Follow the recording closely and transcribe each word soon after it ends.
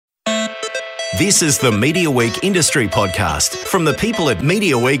This is the Media Week Industry Podcast from the people at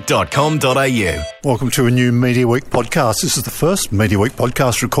MediaWeek.com.au. Welcome to a new Media Week podcast. This is the first Media Week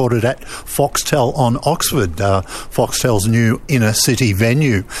podcast recorded at Foxtel on Oxford, Foxtel's new inner city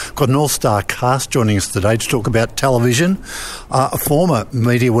venue. Got an all-star cast joining us today to talk about television. A former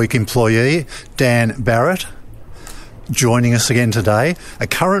Media Week employee, Dan Barrett, joining us again today. A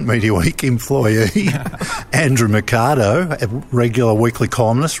current Media Week employee, Andrew Mercado, a regular weekly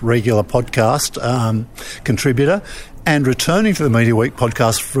columnist, regular podcast contributor, and returning to the Media Week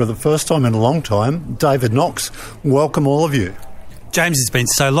podcast for the first time in a long time, David Knox. Welcome, all of you. James, it's been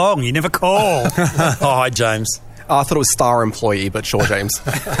so long. You never call. Oh, hi, James. I thought it was Star employee, but sure, James.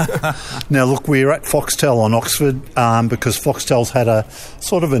 Now, look, we're at Foxtel on Oxford because Foxtel's had a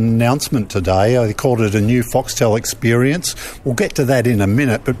sort of an announcement today. They called it a new Foxtel experience. We'll get to that in a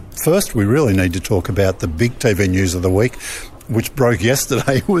minute, but first we really need to talk about the big TV news of the week, which broke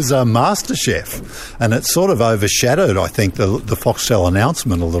yesterday, was MasterChef. And it sort of overshadowed, I think, the Foxtel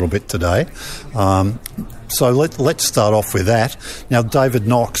announcement a little bit today. So let's start off with that. Now, David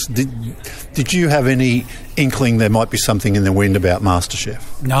Knox, did you have any inkling there might be something in the wind about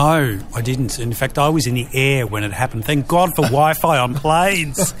MasterChef? No, I didn't. In fact, I was in the air when it happened. Thank God for Wi-Fi on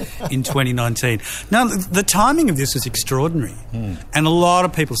planes in 2019. Now, the timing of this is extraordinary. And a lot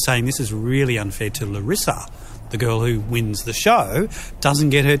of people saying this is really unfair to Larissa, the girl who wins the show,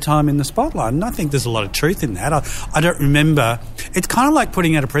 doesn't get her time in the spotlight. And I think there's a lot of truth in that. I don't remember. It's kind of like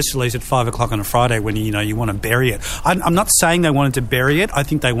putting out a press release at 5 o'clock on a Friday when, you want to bury it. I'm not saying they wanted to bury it. I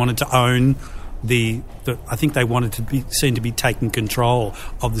think they wanted to own I think they wanted to be seen to be taking control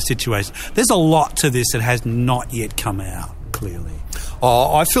of the situation. There's a lot to this that has not yet come out, clearly.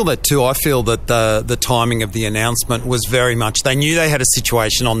 Oh, I feel that too. I feel that the timing of the announcement was very much, they knew they had a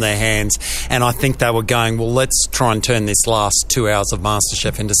situation on their hands, and I think they were going, well, let's try and turn this last 2 hours of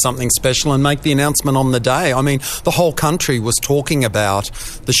MasterChef into something special and make the announcement on the day. I mean, the whole country was talking about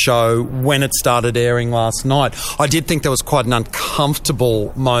the show when it started airing last night. I did think there was quite an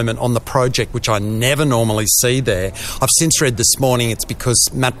uncomfortable moment on the project, which I never normally see there. I've since read this morning it's because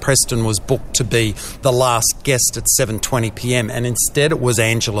Matt Preston was booked to be the last guest at 7:20 p.m, and instead it was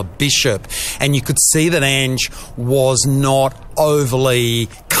Angela Bishop, and you could see that Ange was not overly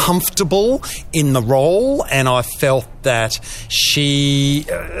comfortable in the role, and I felt that she,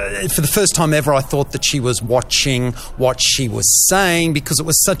 for the first time ever, I thought that she was watching what she was saying, because it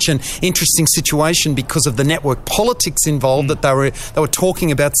was such an interesting situation because of the network politics involved, that they were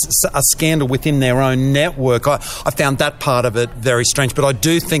talking about a scandal within their own network. I found that part of it very strange, but I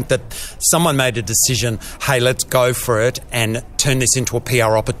do think that someone made a decision, hey, let's go for it and turn this into a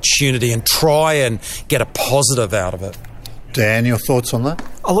PR opportunity and try and get a positive out of it. Dan, your thoughts on that?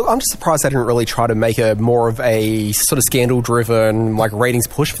 Oh, look, I'm just surprised they didn't really try to make a more of a sort of scandal-driven, ratings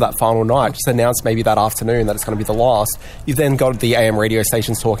push for that final night. Just announce maybe that afternoon that it's going to be the last. You've then got the AM radio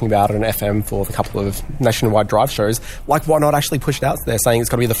stations talking about it and FM for the couple of nationwide drive shows. Why not actually push it out there, saying it's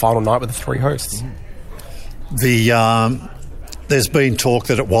going to be the final night with the three hosts? There's been talk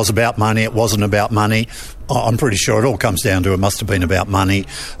that it was about money, it wasn't about money. I'm pretty sure it all comes down to it must have been about money.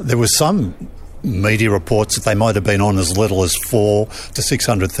 There was some media reports that they might have been on as little as $400,000 to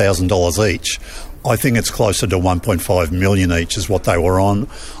 $600,000 each. I think it's closer to $1.5 million each is what they were on.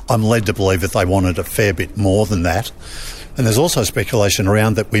 I'm led to believe that they wanted a fair bit more than that. And there's also speculation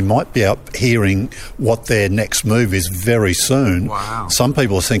around that we might be up hearing what their next move is very soon. Wow. Some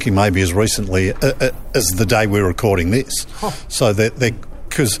people are thinking maybe as recently as the day we're recording this. So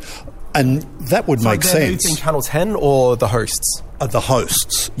and that would make sense. So Channel 10 or the hosts? The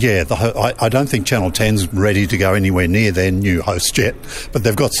hosts, yeah. I don't think Channel 10's ready to go anywhere near their new host yet, but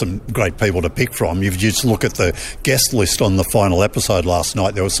they've got some great people to pick from. If you just look at the guest list on the final episode last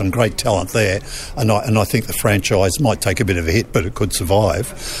night, there was some great talent there, and I think the franchise might take a bit of a hit, but it could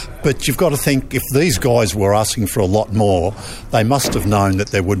survive. But you've got to think, if these guys were asking for a lot more, they must have known that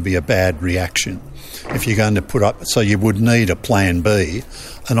there would be a bad reaction. If you're going to put up, so you would need a plan B,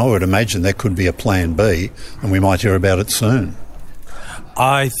 and I would imagine there could be a plan B, and we might hear about it soon.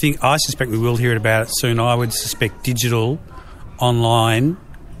 I suspect we will hear about it soon. I would suspect digital, online,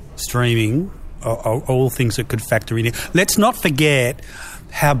 streaming, are all things that could factor in. Let's not forget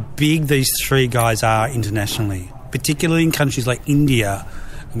how big these three guys are internationally, particularly in countries like India.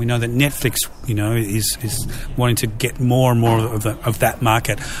 And we know that Netflix, is wanting to get more and more of that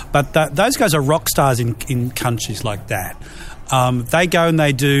market. But those guys are rock stars in countries like that. They go and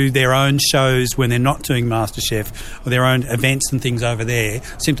they do their own shows when they're not doing MasterChef, or their own events and things over there,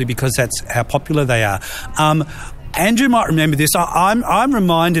 simply because that's how popular they are. Andrew might remember this. I'm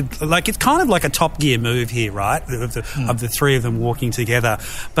reminded, like, it's kind of like a Top Gear move here, right? Of the three of them walking together.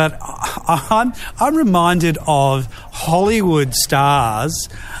 But I'm reminded of Hollywood stars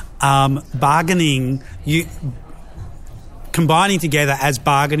combining together as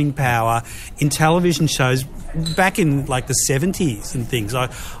bargaining power in television shows back in like the 70s and things. I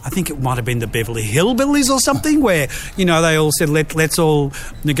think it might have been the Beverly Hillbillies or something where, you know, they all said, let's all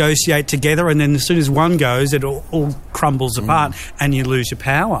negotiate together, and then as soon as one goes, it all crumbles apart and you lose your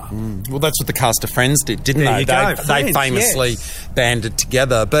power. Well, that's what the cast of Friends did, didn't There they? you go. They Friends, famously yes. banded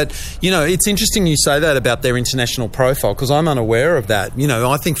together. But, you know, it's interesting you say that about their international profile, because I'm unaware of that. You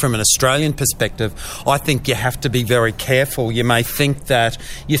know, I think from an Australian perspective, I think you have to be very careful. You may think that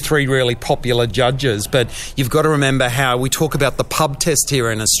you're three really popular judges, but you've got to remember how we talk about the pub test here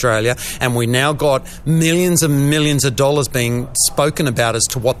in Australia, and we now got millions and millions of dollars being spoken about as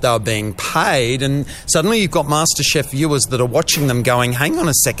to what they were being paid, and suddenly you've got MasterChef viewers that are watching them going, hang on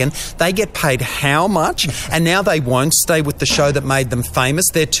a second, they get paid how much? And now they won't stay with the show that made them famous.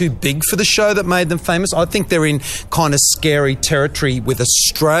 They're too big for the show that made them famous. I think they're in kind of scary territory with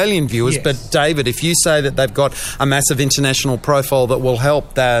Australian viewers. Yes. But David, if you say that they've got a massive international profile that will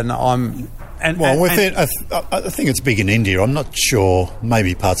help, then I'm... I think it's big in India. I'm not sure,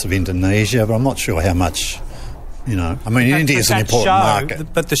 maybe parts of Indonesia, but I'm not sure how much, you know. I mean, India is an important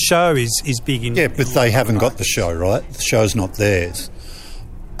market. But the show is big in... Yeah, but they haven't got the show, right? The show's not theirs.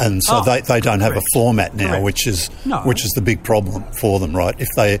 And so they don't have a format now, Correct. which is the big problem for them, right? If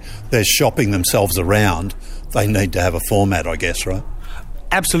they're shopping themselves around, they need to have a format, I guess, right?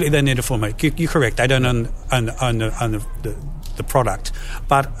 Absolutely, they need a format. You're correct. They don't own the product.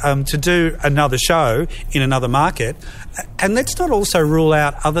 But to do another show in another market, and let's not also rule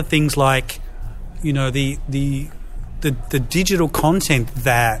out other things like, you know, the digital content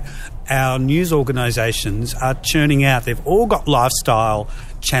that our news organisations are churning out. They've all got lifestyle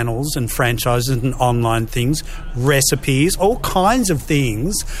channels and franchises and online things, recipes, all kinds of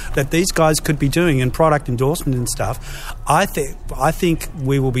things that these guys could be doing, and product endorsement and stuff. I think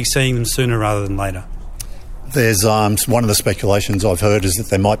we will be seeing them sooner rather than later. There's one of the speculations I've heard is that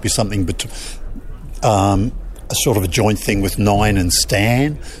there might be something a sort of a joint thing with Nine and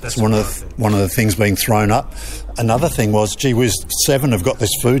Stan. That's one of the things being thrown up. Another thing was, gee whiz, Seven have got this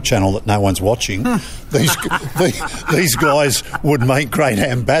food channel that no one's watching. These guys would make great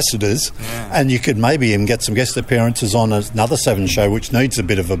ambassadors, and you could maybe even get some guest appearances on another Seven show which needs a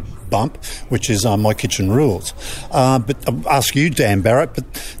bit of a bump, which is My Kitchen Rules. But I'll ask you, Dan Barrett,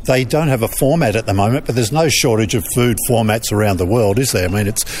 but they don't have a format at the moment, but there's no shortage of food formats around the world, is there? I mean,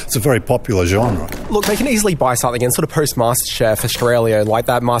 it's a very popular genre. Look, they can easily buy something, and sort of post-MasterChef Australia, like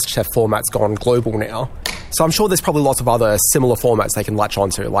that MasterChef format's gone global now. So I'm sure there's probably lots of other similar formats they can latch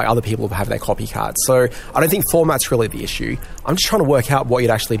onto, like other people have their copycats. So I don't think format's really the issue. I'm just trying to work out what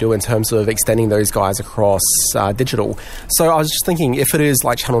you'd actually do in terms of extending those guys across digital. So I was just thinking, if it is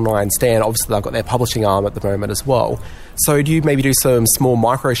like Channel 9 Stan, obviously they've got their publishing arm at the moment as well. So do you maybe do some small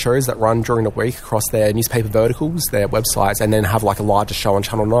micro shows that run during the week across their newspaper verticals, their websites, and then have like a larger show on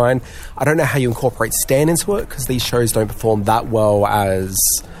Channel 9? I don't know how you incorporate Stan into it, because these shows don't perform that well as...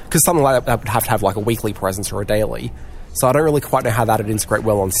 Because something like that would have to have like a weekly presence or a daily. So I don't really quite know how that would integrate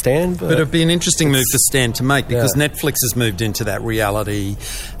well on Stan. But it'd be an interesting move for Stan to make, because Netflix has moved into that reality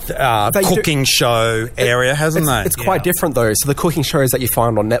cooking show area, hasn't they? It's quite different though. So the cooking shows that you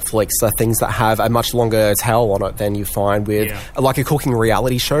find on Netflix are things that have a much longer tail on it than you find with like a cooking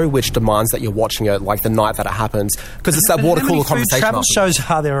reality show, which demands that you're watching it like the night that it happens, because it's that water cooler conversation. How many food travel shows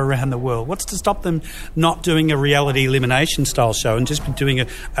are there around the world? What's to stop them not doing a reality elimination style show and just doing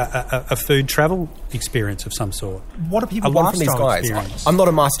a food travel experience of some sort? What do people want from these guys? Experience. I'm not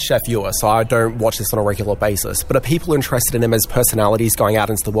a MasterChef viewer, so I don't watch this on a regular basis. But are people interested in them as personalities going out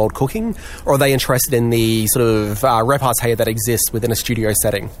into the world cooking, or are they interested in the sort of repartee that exists within a studio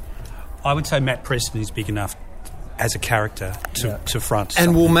setting? I would say Matt Preston is big enough as a character to front.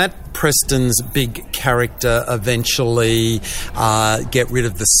 And will Matt Preston's big character eventually get rid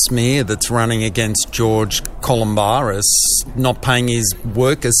of the smear that's running against George Columbaris not paying his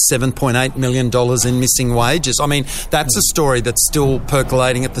workers $7.8 million in missing wages? I mean, that's a story that's still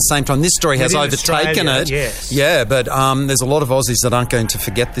percolating at the same time. This story has overtaken it. Yes. Yeah, but there's a lot of Aussies that aren't going to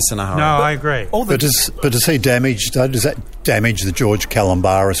forget this in a hurry. No, I agree. But does he damage? Does that damage the George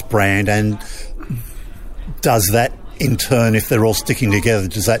Calombaris brand? And does that, in turn, if they're all sticking together,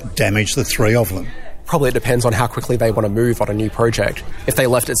 does that damage the three of them? probably it depends on how quickly they want to move on a new project. If they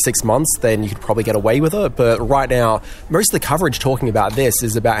left it 6 months, then you could probably get away with it. But right now, most of the coverage talking about this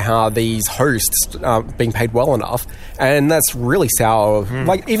is about how these hosts aren't being paid well enough. And that's really sour.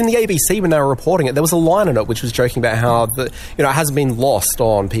 Like, even the ABC, when they were reporting it, there was a line in it which was joking about how it hasn't been lost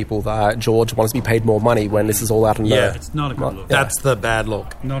on people that George wants to be paid more money when this is all out in the... It's not a good look. That's the bad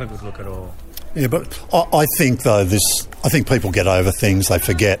look. Not a good look at all. Yeah, but I think, though, I think people get over things, they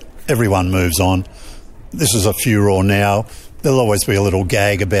forget. Everyone moves on. This is a furore now. There'll always be a little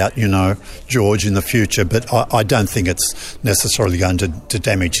gag about, George in the future, but I don't think it's necessarily going to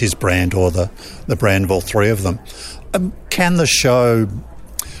damage his brand or the brand of all three of them. Can the show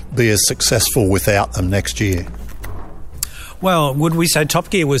be as successful without them next year? Well, would we say Top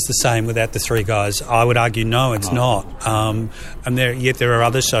Gear was the same without the three guys? I would argue no, it's not. And there are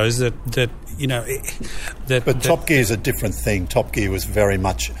other shows that But Top Gear's a different thing. Top Gear was very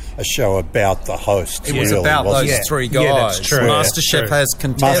much a show about the hosts. It was about those three guys. Yeah, that's true. MasterChef has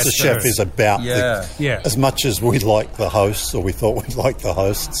contestants. MasterChef is about as much as we like the hosts, or we thought we'd like the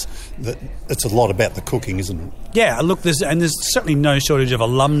hosts, it's a lot about the cooking, isn't it? Yeah, look, there's certainly no shortage of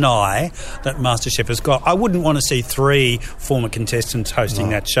alumni that MasterChef has got. I wouldn't want to see 3 former contestants hosting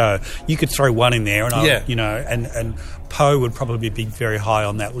that show. You could throw one in there, and and Poe would probably be very high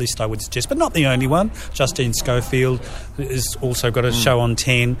on that list, I would suggest, but not the only one. Justine Schofield has also got a show on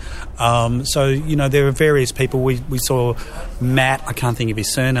 10. So there are various people. We saw Matt, I can't think of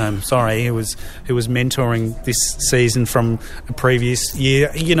his surname, sorry, who was mentoring this season from a previous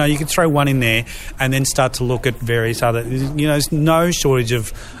year. You could throw one in there and then start to look at various other. There's no shortage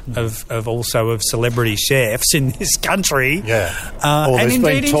of celebrity chefs in this country. Yeah, and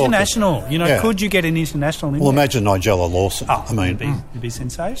indeed international. Could you get an international in there? Imagine Nigella Lawson. It'd be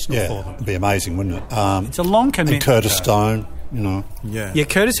sensational for them. It'd be amazing, wouldn't it? It's a long commitment. And Curtis Stone. Yeah,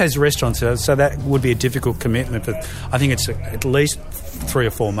 Curtis has restaurants, so that would be a difficult commitment. But I think it's at least 3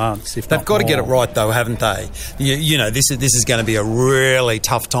 or 4 months. If they've got to get it right, though, haven't they? This is going to be a really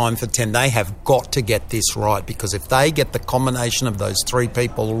tough time for 10. They have got to get this right, because if they get the combination of those 3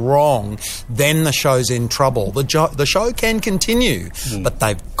 people wrong, then the show's in trouble. The show can continue, but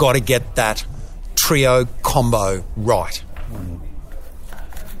they've got to get that trio combo right.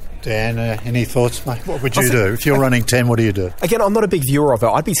 Dan, any thoughts, mate? What would you do? If you're running 10, what do you do? Again, I'm not a big viewer of it.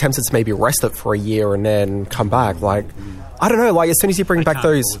 I'd be tempted to maybe rest it for a year and then come back. I don't know, as soon as you bring back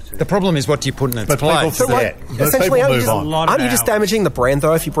those... The problem is, what do you put in its place? Essentially, aren't you just damaging the brand,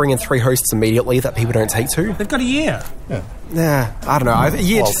 though, if you bring in 3 hosts immediately that people don't take to? They've got a year. Yeah, I don't know.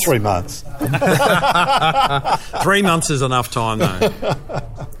 3 months. 3 months is enough time, though.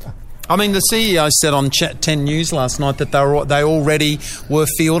 I mean, the CEO said on 10 News last night that they already were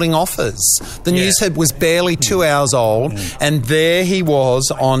fielding offers. The news was barely 2 hours old, and there he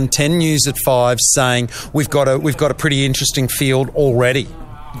was on 10 News at 5 saying we've got a pretty interesting field already.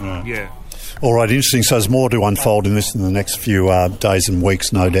 Yeah. All right, interesting. So there's more to unfold in this in the next few days and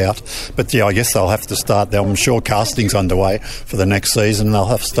weeks, no doubt. But I guess they'll have to start. I'm sure casting's underway for the next season. They'll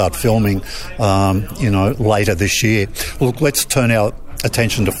have to start filming, later this year. Well, look, let's turn our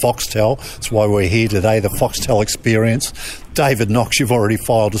attention to Foxtel. That's why we're here today, the Foxtel experience. David Knox, you've already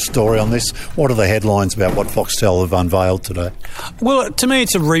filed a story on this. What are the headlines about what Foxtel have unveiled today? Well, to me,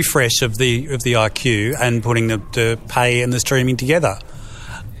 it's a refresh of the IQ and putting the pay and the streaming together.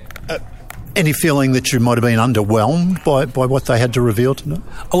 Any feeling that you might have been underwhelmed by what they had to reveal tonight?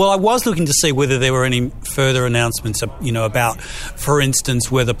 Well, I was looking to see whether there were any further announcements, about, for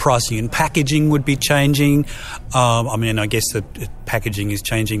instance, whether pricing and packaging would be changing. I guess the packaging is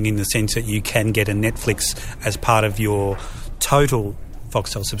changing in the sense that you can get a Netflix as part of your total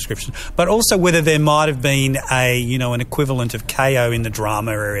Foxtel subscription, but also whether there might have been an equivalent of KO in the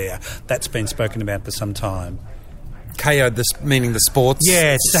drama area. That's been spoken about for some time. KO, meaning the sports?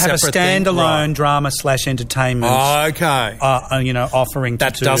 Yeah, it's to have a standalone drama / entertainment. Oh, okay. Offering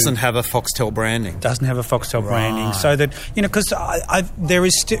that doesn't have a Foxtel branding. Doesn't have a Foxtel branding, so that because there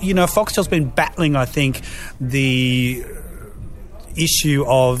is still Foxtel's been battling, I think, the issue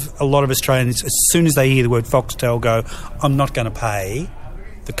of a lot of Australians as soon as they hear the word Foxtel go, I'm not going to pay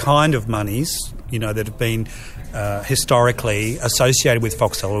the kind of monies that have been historically associated with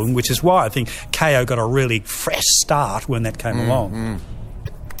Foxtel, which is why I think KO got a really fresh start when that came along.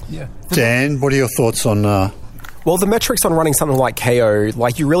 Yeah. Dan, what are your thoughts on... Well, the metrics on running something like KO,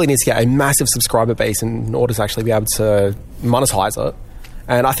 you really need to get a massive subscriber base in order to actually be able to monetize it.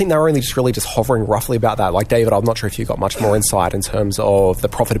 And I think they're only just hovering roughly about that. David, I'm not sure if you got much more insight in terms of the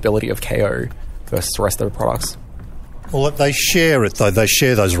profitability of KO versus the rest of the products. Well, they share it, though. They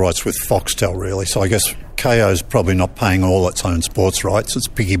share those rights with Foxtel, really. So I guess Kayo's probably not paying all its own sports rights. It's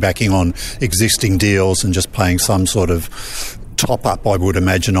piggybacking on existing deals and just paying some sort of top-up, I would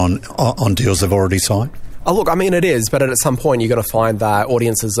imagine, on deals they've already signed. Oh, look, I mean, it is, but at some point you've got to find that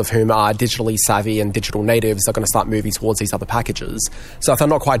audiences of whom are digitally savvy and digital natives are going to start moving towards these other packages. So if they're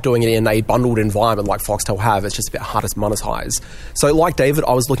not quite doing it in a bundled environment like Foxtel have, it's just a bit harder to monetize. So like David,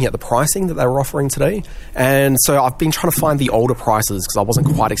 I was looking at the pricing that they were offering today, and so I've been trying to find the older prices because I wasn't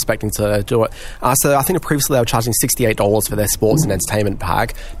quite expecting to do it. So I think previously they were charging $68 for their sports and entertainment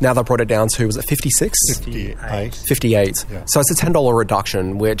pack. Now they've brought it down to, was it 56? 58. Yeah. So it's a $10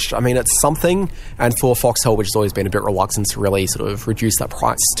 reduction, which, I mean, it's something, and for Foxtel, which has always been a bit reluctant to really sort of reduce that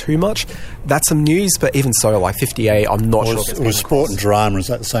price too much. That's some news, but even so, like 58, I'm not sure. It was sport and drama. Is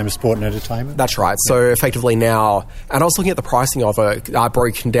that the same as sport and entertainment? That's right. So effectively now, and I was looking at the pricing of it,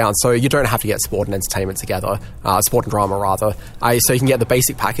 broken down. So you don't have to get sport and entertainment together, sport and drama rather. So you can get the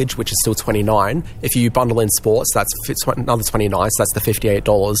basic package, which is still $29. If you bundle in sports, that's another $29. So that's the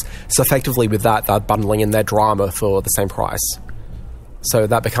 $58. So effectively with that, they're bundling in their drama for the same price. So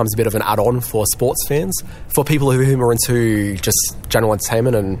that becomes a bit of an add-on for sports fans. For people who are into just general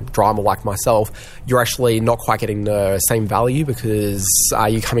entertainment and drama like myself, you're actually not quite getting the same value because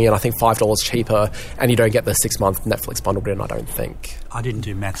you're coming in, I think, $5 cheaper, and you don't get the 6-month Netflix bundled in, I don't think. I didn't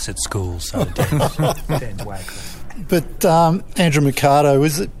do maths at school, so Dan's way. But Andrew Mercado,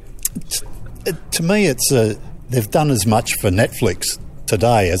 to me, they've done as much for Netflix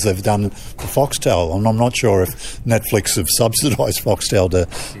today as they've done for Foxtel, and I'm not sure if Netflix have subsidised Foxtel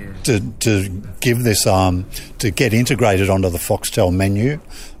to give this to get integrated onto the Foxtel menu,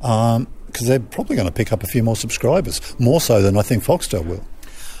 because they're probably going to pick up a few more subscribers, more so than I think Foxtel will.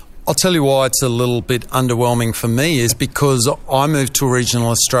 I'll tell you why it's a little bit underwhelming for me is because I moved to regional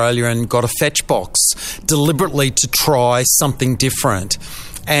Australia and got a fetch box deliberately to try something different.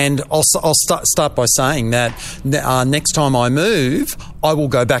 And I'll start by saying that next time I move, I will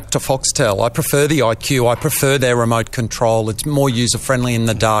go back to Foxtel. I prefer the iQ. I prefer their remote control. It's more user-friendly in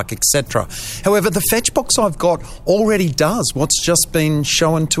the dark, etc. However, the fetch box I've got already does what's just been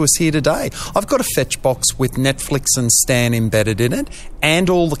shown to us here today. I've got a fetch box with Netflix and Stan embedded in it and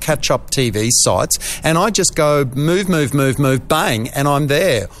all the catch-up TV sites, and I just go move, bang, and I'm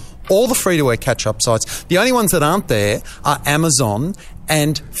there. All the free-to-air catch-up sites. The only ones that aren't there are Amazon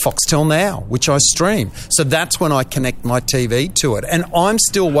and Foxtel Now, which I stream. So that's when I connect my TV to it. And I'm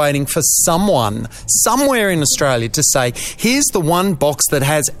still waiting for someone somewhere in Australia to say, here's the one box that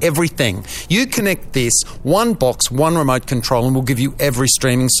has everything. You connect this, one box, one remote control, and we'll give you every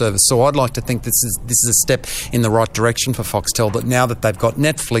streaming service. So I'd like to think this is a step in the right direction for Foxtel, that now that they've got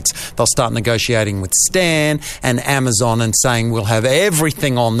Netflix, they'll start negotiating with Stan and Amazon and saying we'll have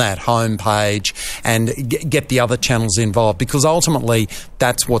everything on that homepage and get the other channels involved, because ultimately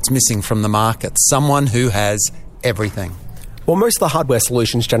that's what's missing from the market. Someone who has everything. Well, most of the hardware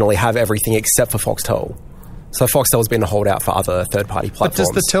solutions generally have everything except for Foxtel. So Foxtel's been a holdout for other third-party platforms. But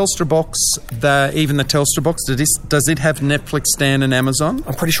does the Telstra box, even the Telstra box, does it have Netflix, Stan and Amazon?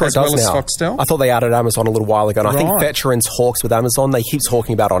 I'm pretty sure it does now. As well as Foxtel? I thought they added Amazon a little while ago, and I think Veteran talks with Amazon. They keep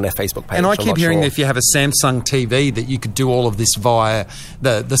talking about it on their Facebook page. And I keep hearing that if you have a Samsung TV, that you could do all of this via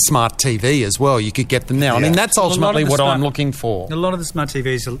the smart TV as well. You could get them now. Yeah. I mean, that's ultimately what I'm looking for. A lot of the smart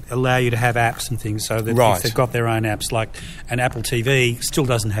TVs allow you to have apps and things, so that if they've got their own apps, like an Apple TV still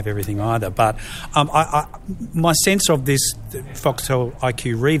doesn't have everything either. But my sense of this Foxtel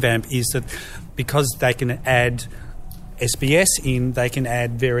iQ revamp is that because they can add SBS in, they can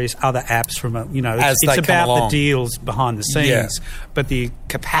add various other apps from it's about the deals behind the scenes, but the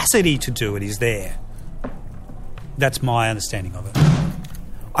capacity to do it is there. That's my understanding of it.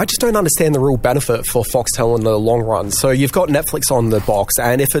 I just don't understand the real benefit for Foxtel in the long run. So you've got Netflix on the box,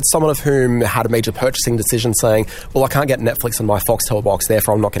 and if it's someone of whom had a major purchasing decision saying, well, I can't get Netflix on my Foxtel box,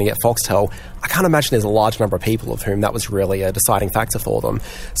 therefore I'm not going to get Foxtel, I can't imagine there's a large number of people of whom that was really a deciding factor for them.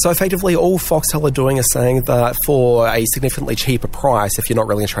 So effectively, all Foxtel are doing is saying that for a significantly cheaper price, if you're not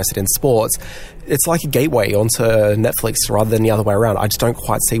really interested in sports, it's like a gateway onto Netflix rather than the other way around. I just don't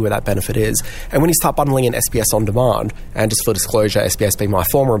quite see where that benefit is. And when you start bundling in SBS On Demand, and just for disclosure, SBS being my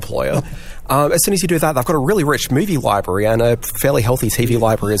former employer, as soon as you do that, they've got a really rich movie library and a fairly healthy TV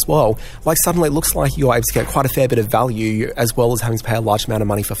library as well. Like, suddenly it looks like you're able to get quite a fair bit of value as well as having to pay a large amount of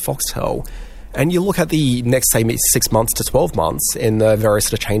money for Foxtel. And you look at the next, say, 6 months to 12 months in the various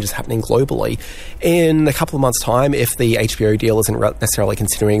sort of changes happening globally. In a couple of months' time, if the HBO deal isn't necessarily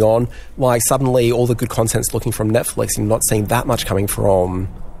continuing on, like suddenly all the good content's looking from Netflix, and you're not seeing that much coming from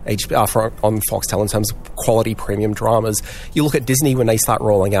on Foxtel in terms of quality premium dramas. You look at Disney when they start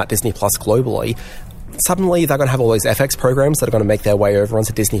rolling out Disney Plus globally. suddenly they're going to have all those FX programs that are going to make their way over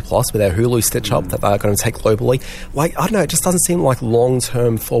onto Disney Plus with their Hulu stitch-up that they're going to take globally. Like, I don't know, it just doesn't seem like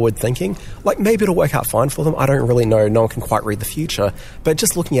long-term forward thinking. Like, maybe it'll work out fine for them. I don't really know. No one can quite read the future. But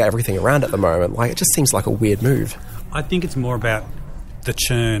just looking at everything around at the moment, like, it just seems like a weird move. I think it's more about the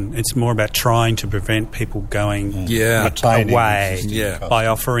churn. It's more about trying to prevent people going away by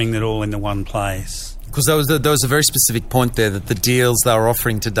offering it all in the one place. Because there was a very specific point there that the deals they were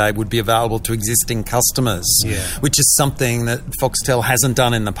offering today would be available to existing customers, which is something that Foxtel hasn't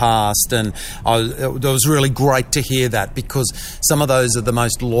done in the past. And it was really great to hear that, because some of those are the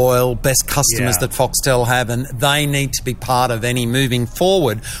most loyal, best customers that Foxtel have, and they need to be part of any moving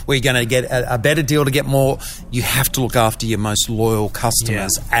forward. Where you're going to get a better deal to get more, you have to look after your most loyal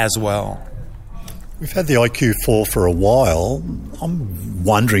customers as well. We've had the IQ4 for a while. I'm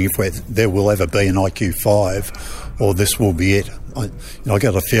wondering if there will ever be an IQ5, or this will be it. I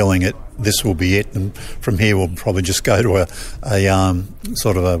got a feeling this will be it, and from here we'll probably just go to a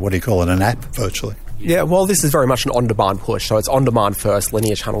sort of a, what do you call it, an app virtually. Yeah, well, this is very much an on-demand push, so it's on-demand first,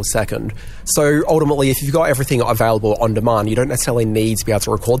 linear channel second. So ultimately, if you've got everything available on demand, you don't necessarily need to be able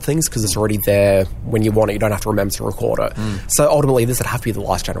to record things because it's already there when you want it. You don't have to remember to record it. So ultimately, this would have to be the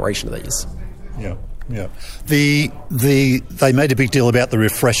last generation of these. Yeah. Yeah, they made a big deal about the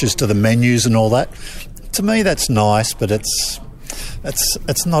refreshes to the menus and all that. To me, that's nice, but it's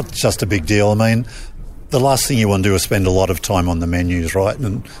not just a big deal. I mean, the last thing you want to do is spend a lot of time on the menus, right,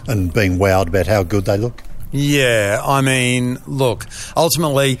 and being wowed about how good they look. Yeah, I mean, look,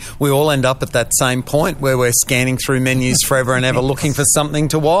 ultimately we all end up at that same point where we're scanning through menus forever and ever looking for something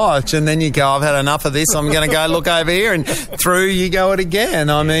to watch, and then you go, I've had enough of this, I'm going to go look over here, and through you go it again.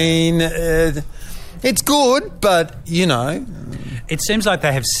 I mean, it's good, but, you know. It seems like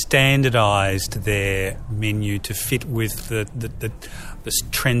they have standardised their menu to fit with the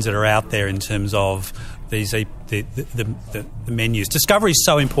trends that are out there in terms of the menus. Discovery is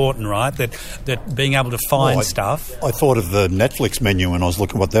so important, right? That being able to find stuff. I thought of the Netflix menu when I was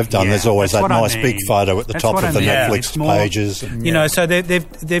looking at what they've done. There's always that nice big photo at the top of the Netflix pages. You know, so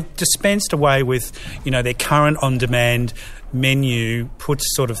they've dispensed away with, you know, their current on-demand menu, puts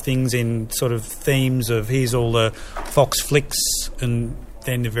sort of things in sort of themes of here's all the Fox flicks and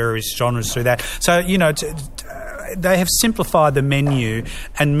then the various genres through that. So, you know, they have simplified the menu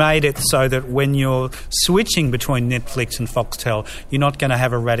and made it so that when you're switching between Netflix and Foxtel, you're not going to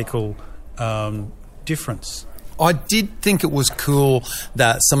have a radical difference. I did think it was cool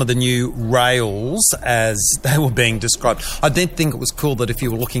that some of the new rails, as they were being described, I did think it was cool that if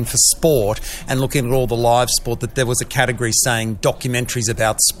you were looking for sport and looking at all the live sport, that there was a category saying documentaries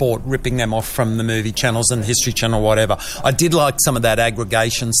about sport, ripping them off from the movie channels and History Channel, whatever. I did like some of that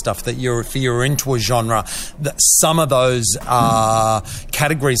aggregation stuff, that if you're into a genre, that some of those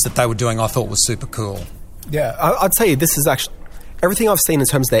categories that they were doing I thought was super cool. Yeah, I'd say this is actually everything I've seen in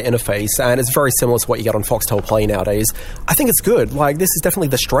terms of their interface, and it's very similar to what you get on Foxtel Play nowadays. I think it's good. Like, this is definitely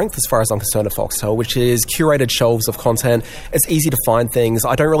the strength as far as I'm concerned of Foxtel, which is curated shelves of content. It's easy to find things.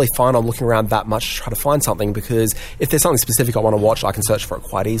 I don't really find I'm looking around that much to try to find something, because if there's something specific I want to watch, I can search for it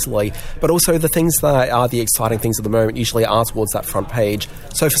quite easily. But also the things that are the exciting things at the moment usually are towards that front page.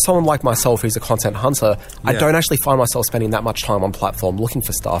 So for someone like myself who's a content hunter, I don't actually find myself spending that much time on platform looking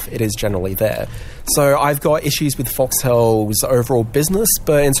for stuff. It is generally there. So I've got issues with Foxtel's overall business,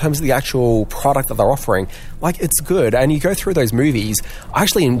 but in terms of the actual product that they're offering, like, it's good. And you go through those movies, I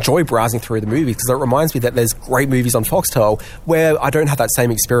actually enjoy browsing through the movies because it reminds me that there's great movies on Foxtel where I don't have that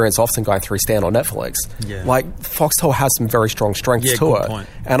same experience often going through Stan or Netflix. Yeah. Like, Foxtel has some very strong strengths to it. Point.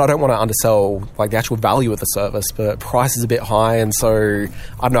 And I don't want to undersell, like, the actual value of the service, but price is a bit high, and so,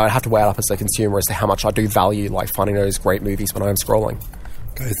 I don't know, I'd have to weigh it up as a consumer as to how much I do value, like, finding those great movies when I'm scrolling.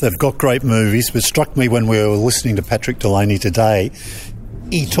 Okay, they've got great movies, but it struck me when we were listening to Patrick Delaney today,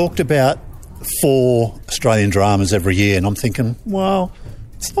 he talked about 4 Australian dramas every year, and I'm thinking, well,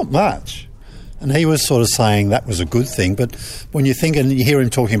 it's not much. And he was sort of saying that was a good thing, but when you think and you hear him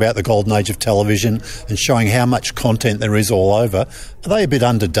talking about the golden age of television and showing how much content there is all over, are they a bit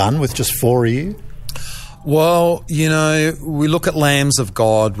underdone with just 4 a year? Well, you know, we look at Lambs of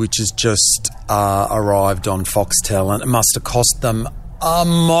God, which has just arrived on Foxtel, and it must have cost them a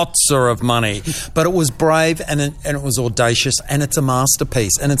mozza of money, but it was brave and it was audacious, and it's a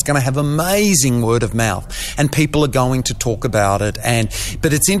masterpiece, and it's going to have amazing word of mouth, and people are going to talk about it.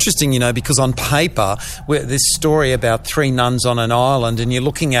 But it's interesting, you know, because on paper, this story about 3 nuns on an island, and you're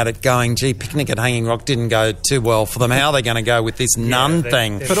looking at it going, gee, Picnic at Hanging Rock didn't go too well for them. How are they going to go with this nun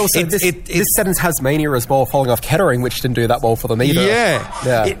thing? But also, this set in Tasmania as well, following off Kettering, which didn't do that well for them either.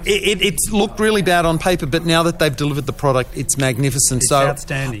 Yeah. It looked really bad on paper, but now that they've delivered the product, it's magnificent.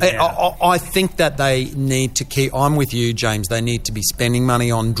 outstanding. I think that they need to keep... I'm with you, James. They need to be spending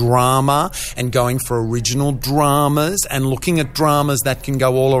money on drama and going for original dramas and looking at dramas that can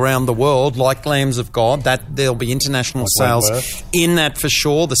go all around the world, like Lambs of God. That there'll be international sales in that for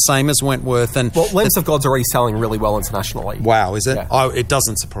sure, the same as Wentworth. And Lambs of God's already selling really well internationally. Wow, is it? Yeah. It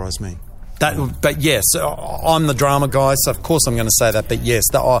doesn't surprise me. But yes, I'm the drama guy, so of course I'm going to say that. But yes,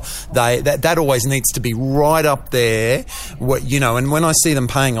 that always needs to be right up there. And when I see them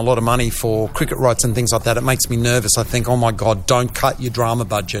paying a lot of money for cricket rights and things like that, it makes me nervous. I think, oh my God, don't cut your drama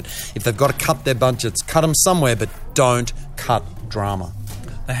budget. If they've got to cut their budgets, cut them somewhere, but don't cut drama.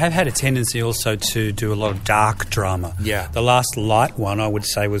 They have had a tendency also to do a lot of dark drama. Yeah. The last light one, I would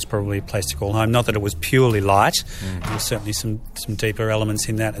say, was probably A Place to Call Home. Not that it was purely light. There was certainly some deeper elements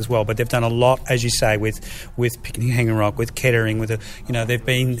in that as well. But they've done a lot, as you say, with Picnic Hanging Rock, with Kettering, they've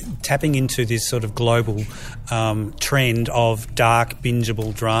been tapping into this sort of global trend of dark,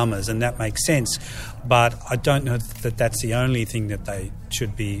 bingeable dramas, and that makes sense. But I don't know that that's the only thing that they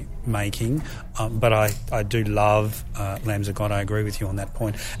should be making. But I do love Lambs of God. I agree with you on that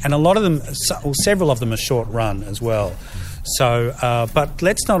point. And a lot of them, several of them are short run as well. So, but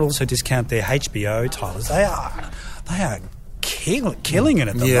let's not also discount their HBO titles. They are killing it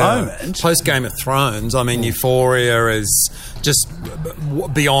at the moment. Post Game of Thrones, I mean, Euphoria is just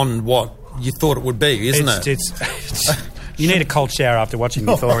beyond what you thought it would be, isn't it? You need a cold shower after watching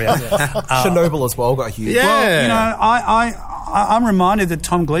Euphoria. Chernobyl as well got huge. Yeah. Well, I'm reminded that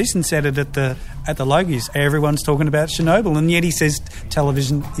Tom Gleeson said it at the Logies. Everyone's talking about Chernobyl, and yet he says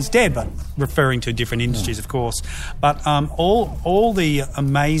television is dead, but referring to different industries, of course. But all the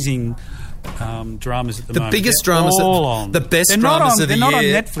amazing dramas at the moment. The biggest dramas, the best dramas of the year. They're not on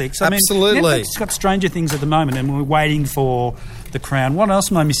Netflix. Absolutely. I mean, Netflix has got Stranger Things at the moment, and we're waiting for The Crown. What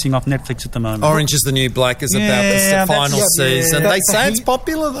else am I missing off Netflix at the moment? Orange is the New Black is about the final season. They say it's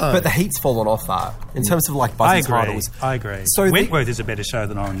popular, though. But the heat's fallen off that. In terms of, buzzing titles. I agree. So Wentworth is a better show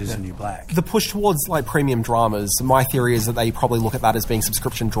than Orange is the New Black. The push towards, premium dramas, my theory is that they probably look at that as being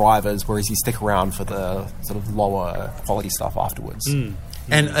subscription drivers, whereas you stick around for the sort of lower quality stuff afterwards.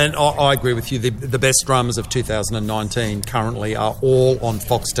 And I agree with you. The best dramas of 2019 currently are all on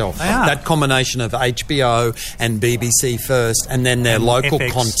Foxtel. That combination of HBO and BBC first, and then their local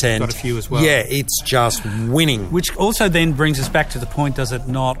FX content. Got a few as well. Yeah, it's just winning. Which also then brings us back to the point, does it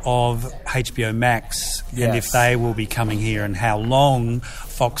not, of HBO Max and if they will be coming here and how long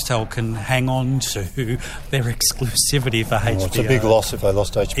Foxtel can hang on to their exclusivity for HBO. It's a big loss if they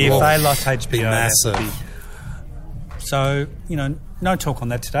lost HBO. If they lost HBO, massive. So, no talk on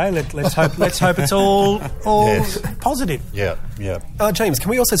that today. Let's hope it's all positive. Yeah. James, can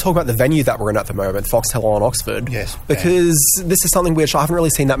we also talk about the venue that we're in at the moment, Foxtel on Oxford? Yes. Because this is something which I haven't really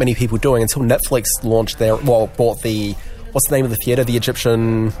seen that many people doing until Netflix bought what's the name of the theatre? The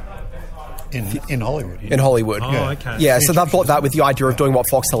Egyptian... In Hollywood. In Hollywood. Okay. Yeah, so that brought that with the idea of doing what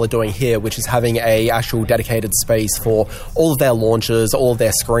Foxtel are doing here, which is having a actual dedicated space for all of their launches, all of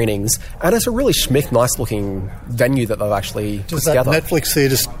their screenings, and it's a really schmick, nice-looking venue that they've actually put together. Netflix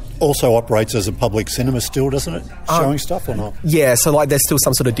theatre also operates as a public cinema still, doesn't it? Showing stuff or not? Yeah, so there's still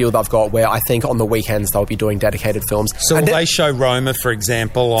some sort of deal they've got where I think on the weekends they'll be doing dedicated films. So will they show Roma, for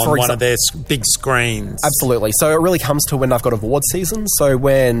example, on one of their big screens? Absolutely. So it really comes to when they've got award seasons. So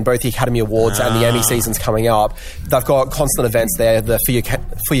when both the Academy Awards and the Emmy season's coming up, they've got constant events there. The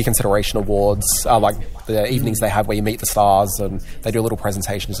For Your Consideration Awards, the evenings they have where you meet the stars and they do little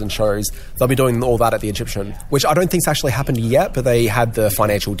presentations and shows. They'll be doing all that at the Egyptian, which I don't think's actually happened yet, but they had the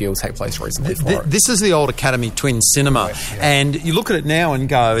financial deal take place recently for it. This is the old Academy Twin Cinema, and you look at it now and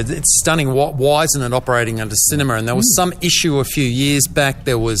go, it's stunning. Why isn't it operating under cinema? And there was some issue a few years back.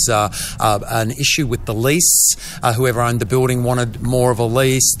 There was an issue with the lease. Whoever owned the building wanted more of a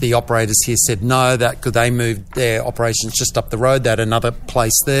lease. The operators here said no, that could they moved their operations just up the road. They had another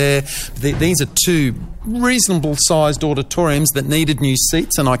place there. These are two reasonable sized auditoriums that needed new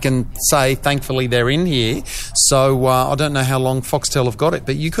seats, and I can say thankfully they're in here. So I don't know how long Foxtel have got it,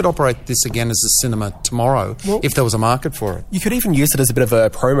 but you could operate this again as a cinema tomorrow if there was a market for it. You could even use it as a bit of a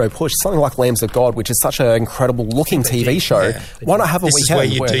promo push, something like Lambs of God, which is such an incredible looking TV show. Yeah. Why not have a this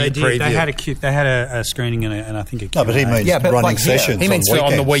weekend? Is where you do preview. They had a screening and I think a No, but he means running sessions. He means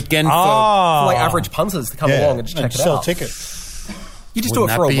on the weekend for average punters to come along and just check it sell out. tickets. You just do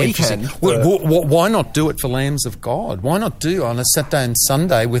it for a weekend. Why not do it for Lambs of God? Why not do on a Saturday and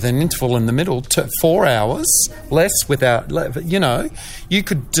Sunday with an interval in the middle, 4 hours less without, you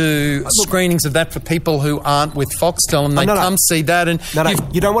could do screenings of that for people who aren't with Foxtel and they come see that. And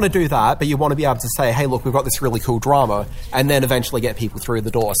you don't want to do that, but you want to be able to say, hey, look, we've got this really cool drama, and then eventually get people through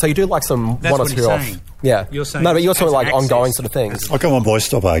the door. So you do like some That's one or what two he's off. saying. Yeah. You're saying no, but you're talking like access. ongoing sort of things. Oh, come on, boys,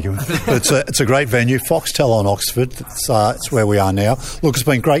 stop arguing. It's a great venue, Foxtel on Oxford. It's where we are now. Look, it's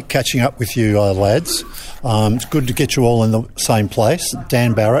been great catching up with you lads. It's good to get you all in the same place.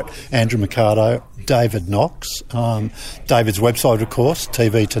 Dan Barrett, Andrew Mercado, David Knox. David's website, of course,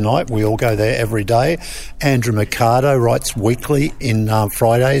 TV Tonight. We all go there every day. Andrew Mercado writes weekly in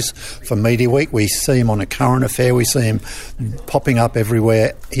Fridays for Media Week. We see him on A Current Affair. We see him popping up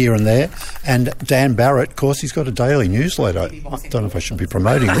everywhere, here and there. And Dan Barrett, of course, he's got a daily newsletter. I don't know if I should be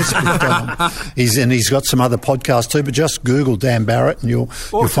promoting this. But, he's got some other podcasts too, but just Google Dan Barrett and you'll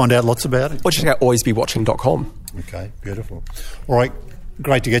find out lots about it. Or just go alwaysbewatching.com. Okay, beautiful. All right,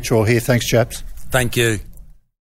 great to get you all here. Thanks, chaps. thank you.